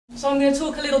So I'm going to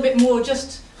talk a little bit more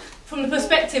just from the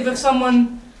perspective of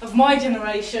someone of my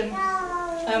generation.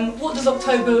 What does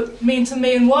October mean to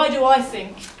me, and why do I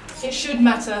think it should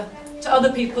matter to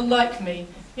other people like me?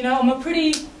 You know, I'm a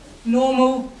pretty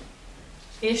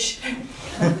normal-ish,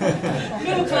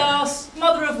 middle class,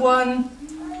 mother of one,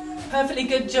 perfectly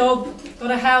good job,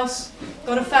 got a house,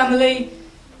 got a family.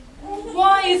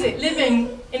 Why is it,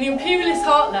 living in the imperialist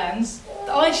heartlands,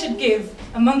 that I should give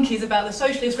a monkeys about the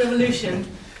socialist revolution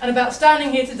and about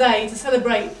standing here today to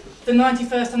celebrate the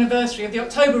 91st anniversary of the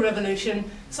October Revolution,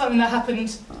 something that happened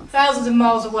thousands of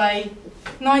miles away,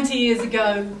 90 years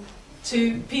ago,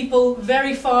 to people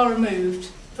very far removed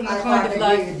from the kind of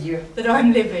life that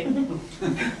I'm living?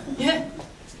 Yeah,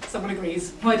 someone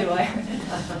agrees. Why do I?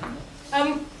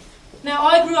 Now,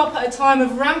 I grew up at a time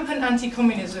of rampant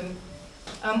anti-communism.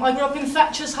 I grew up in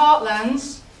Thatcher's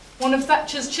heartlands, one of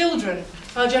Thatcher's children,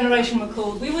 our generation were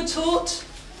called. We were taught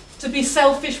to be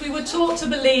selfish, we were taught to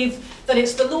believe that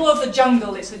it's the law of the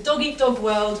jungle, it's a dog-eat-dog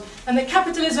world, and that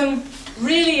capitalism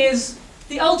really is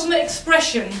the ultimate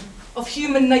expression of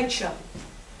human nature.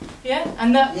 Yeah?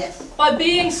 And that by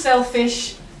being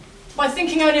selfish, by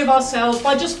thinking only of ourselves,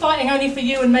 by just fighting only for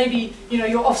you and maybe, you know,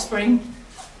 your offspring,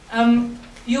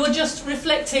 you're just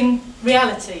reflecting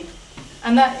reality.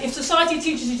 And that if society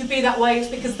teaches you to be that way, it's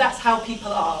because that's how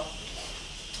people are.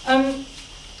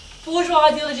 Bourgeois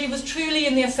ideology was truly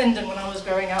in the ascendant when I was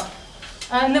growing up.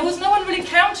 And there was no one really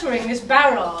countering this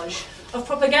barrage of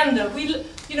propaganda. We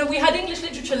had English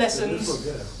literature lessons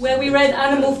where we read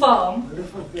Animal Farm.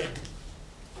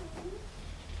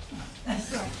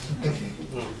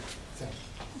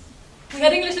 We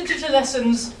had English literature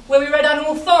lessons where we read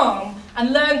Animal Farm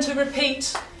and learned to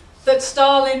repeat that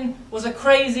Stalin was a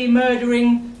crazy,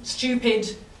 murdering,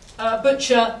 stupid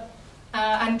butcher,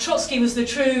 and Trotsky was the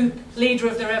true leader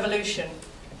of the revolution.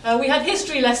 We had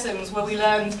history lessons where we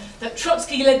learned that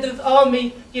Trotsky led the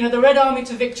army, you know, the Red Army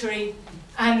to victory,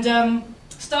 and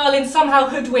Stalin somehow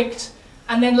hoodwinked,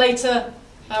 and then later,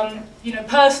 you know,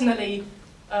 personally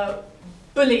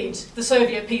bullied the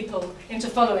Soviet people into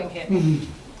following him.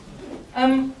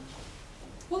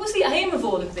 What was the aim of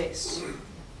all of this?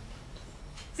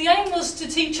 The aim was to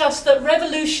teach us that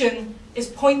revolution is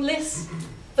pointless,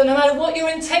 that no matter what your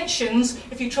intentions,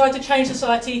 if you try to change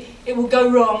society, it will go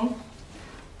wrong,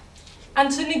 and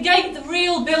to negate the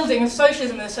real building of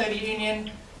socialism in the Soviet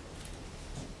Union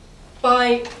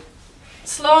by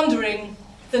slandering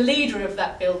the leader of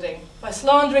that building, by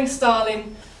slandering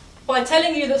Stalin, by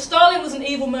telling you that Stalin was an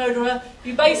evil murderer.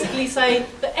 You basically say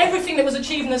that everything that was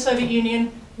achieved in the Soviet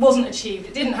Union wasn't achieved,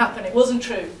 it didn't happen, it wasn't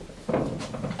true.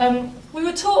 We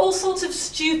were taught all sorts of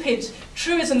stupid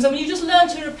truisms, and when you just learn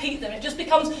to repeat them, it just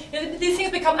becomes, you know, these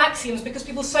things become axioms because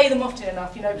people say them often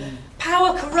enough, you know.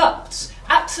 Power corrupts,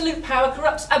 absolute power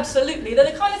corrupts absolutely.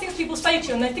 They're the kind of things people say to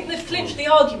you and they think they've clinched the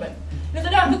argument. You know,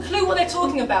 they don't have a clue what they're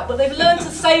talking about, but they've learned to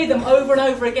say them over and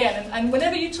over again, and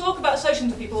whenever you talk about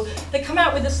socialism to people, they come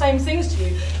out with the same things to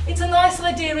you. It's a nice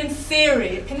idea in theory,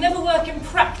 it can never work in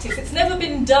practice, it's never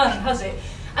been done, has it?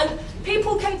 And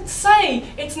people can say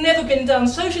it's never been done,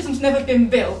 socialism's never been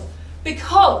built,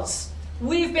 because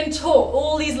we've been taught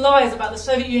all these lies about the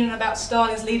Soviet Union and about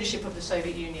Stalin's leadership of the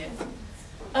Soviet Union.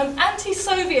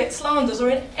 Anti-Soviet slanders are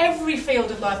in every field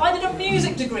of life. I did a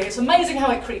music degree, it's amazing how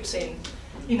it creeps in.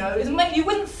 You know, you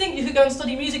wouldn't think you could go and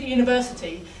study music at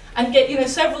university and get, you know,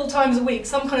 several times a week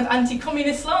some kind of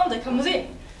anti-communist slander comes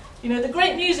in. You know, the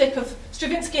great music of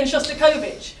Stravinsky and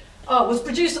Shostakovich was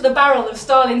produced at the barrel of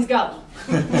Stalin's gun.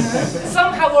 You know?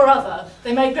 Somehow or other,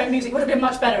 they made great music. It would have been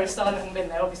much better if Stalin hadn't been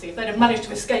there, obviously. If they'd have managed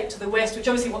to escape to the West, which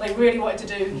obviously what they really wanted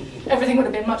to do, everything would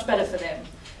have been much better for them.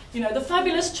 You know, the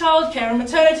fabulous childcare and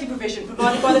maternity provision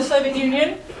provided by the Soviet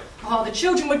Union. The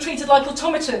children were treated like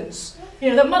automatons. You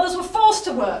know, the mothers were forced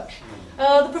to work.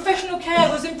 The professional care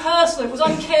was impersonal, it was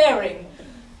uncaring.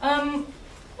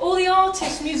 All the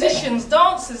artists, musicians,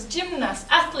 dancers, gymnasts,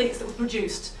 athletes that were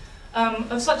produced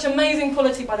of such amazing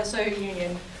quality by the Soviet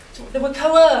Union, they were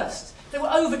coerced, they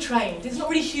were overtrained. It's not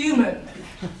really human,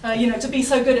 you know, to be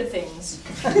so good at things.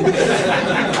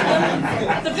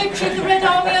 The victory of the Red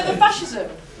Army over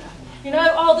fascism. You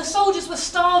know, the soldiers were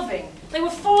starving. They were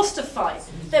forced to fight.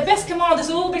 Their best commanders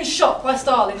had all been shot by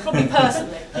Stalin, probably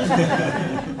personally.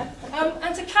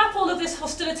 And to cap all of this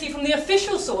hostility from the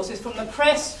official sources, from the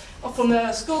press, or from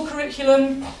the school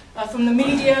curriculum, from the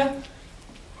media,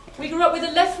 we grew up with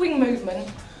a left-wing movement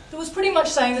that was pretty much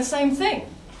saying the same thing.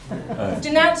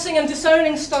 Denouncing and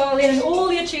disowning Stalin and all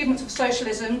the achievements of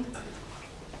socialism,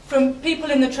 from people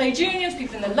in the trade unions,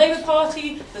 people in the Labour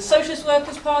Party, the Socialist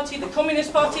Workers' Party, the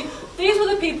Communist Party. These were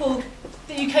the people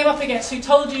that you came up against who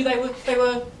told you they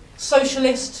were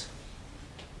socialist,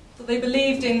 that they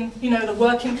believed in, you know, the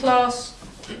working class.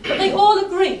 But they all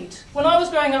agreed, when I was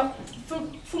growing up,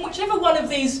 from whichever one of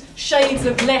these shades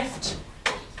of left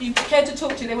you care to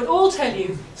talk to, they would all tell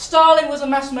you Stalin was a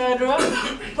mass murderer,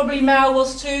 probably Mao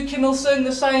was too, Kim Il-sung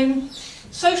the same.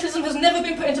 Socialism has never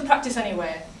been put into practice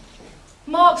anywhere.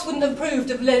 Marx wouldn't have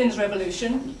approved of Lenin's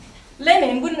revolution.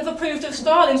 Lenin wouldn't have approved of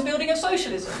Stalin's building of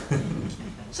socialism.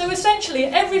 So essentially,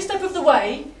 every step of the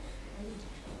way,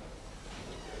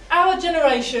 our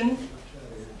generation,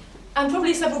 and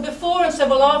probably several before and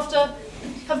several after,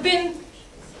 have been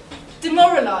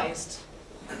demoralised.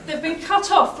 They've been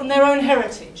cut off from their own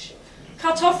heritage,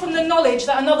 cut off from the knowledge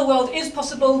that another world is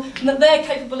possible and that they're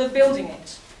capable of building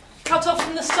it, cut off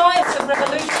from the science of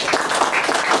revolution.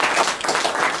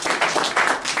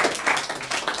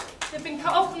 They've been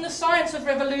cut off from the science of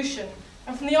revolution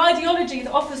and from the ideology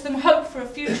that offers them hope for a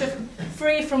future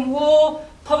free from war,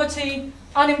 poverty,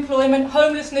 unemployment,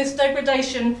 homelessness,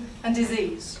 degradation and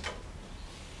disease.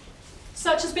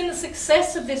 Such has been the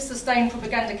success of this sustained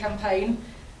propaganda campaign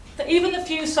that even the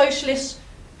few socialists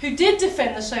who did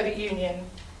defend the Soviet Union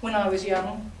when I was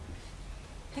young,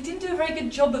 they didn't do a very good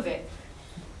job of it.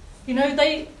 You know,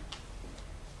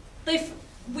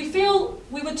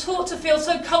 we were taught to feel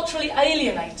so culturally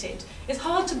alienated. It's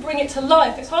hard to bring it to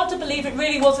life. It's hard to believe it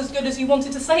really was as good as you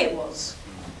wanted to say it was.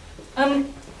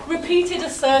 Repeated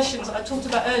assertions that I talked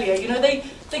about earlier, you know, they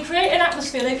create an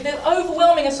atmosphere, the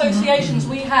overwhelming associations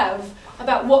we have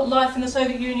about what life in the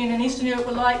Soviet Union and Eastern Europe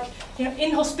were like, you know,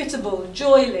 inhospitable,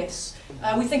 joyless.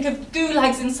 We think of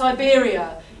gulags in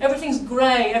Siberia. Everything's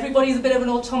grey. Everybody's a bit of an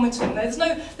automaton. There's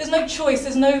no choice.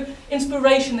 There's no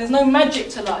inspiration. There's no magic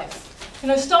to life. You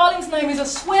know, Stalin's name is a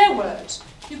swear word.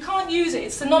 You can't use it.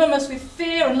 It's synonymous with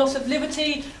fear and loss of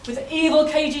liberty, with evil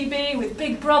KGB, with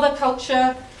Big Brother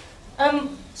culture.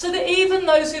 So that even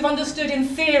those who've understood in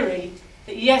theory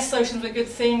that yes, socialism is a good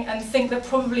thing and think that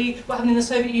probably what happened in the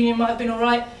Soviet Union might have been all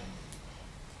right,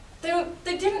 they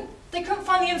couldn't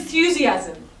find the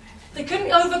enthusiasm. They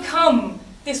couldn't overcome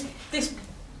this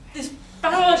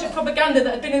barrage of propaganda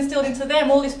that had been instilled into them,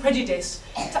 all this prejudice,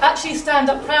 to actually stand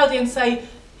up proudly and say,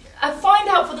 and find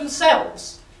out for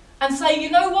themselves, and say, you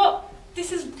know what,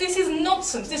 this is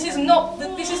nonsense. This is not the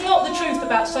truth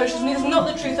about socialism. This is not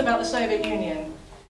the truth about the Soviet Union.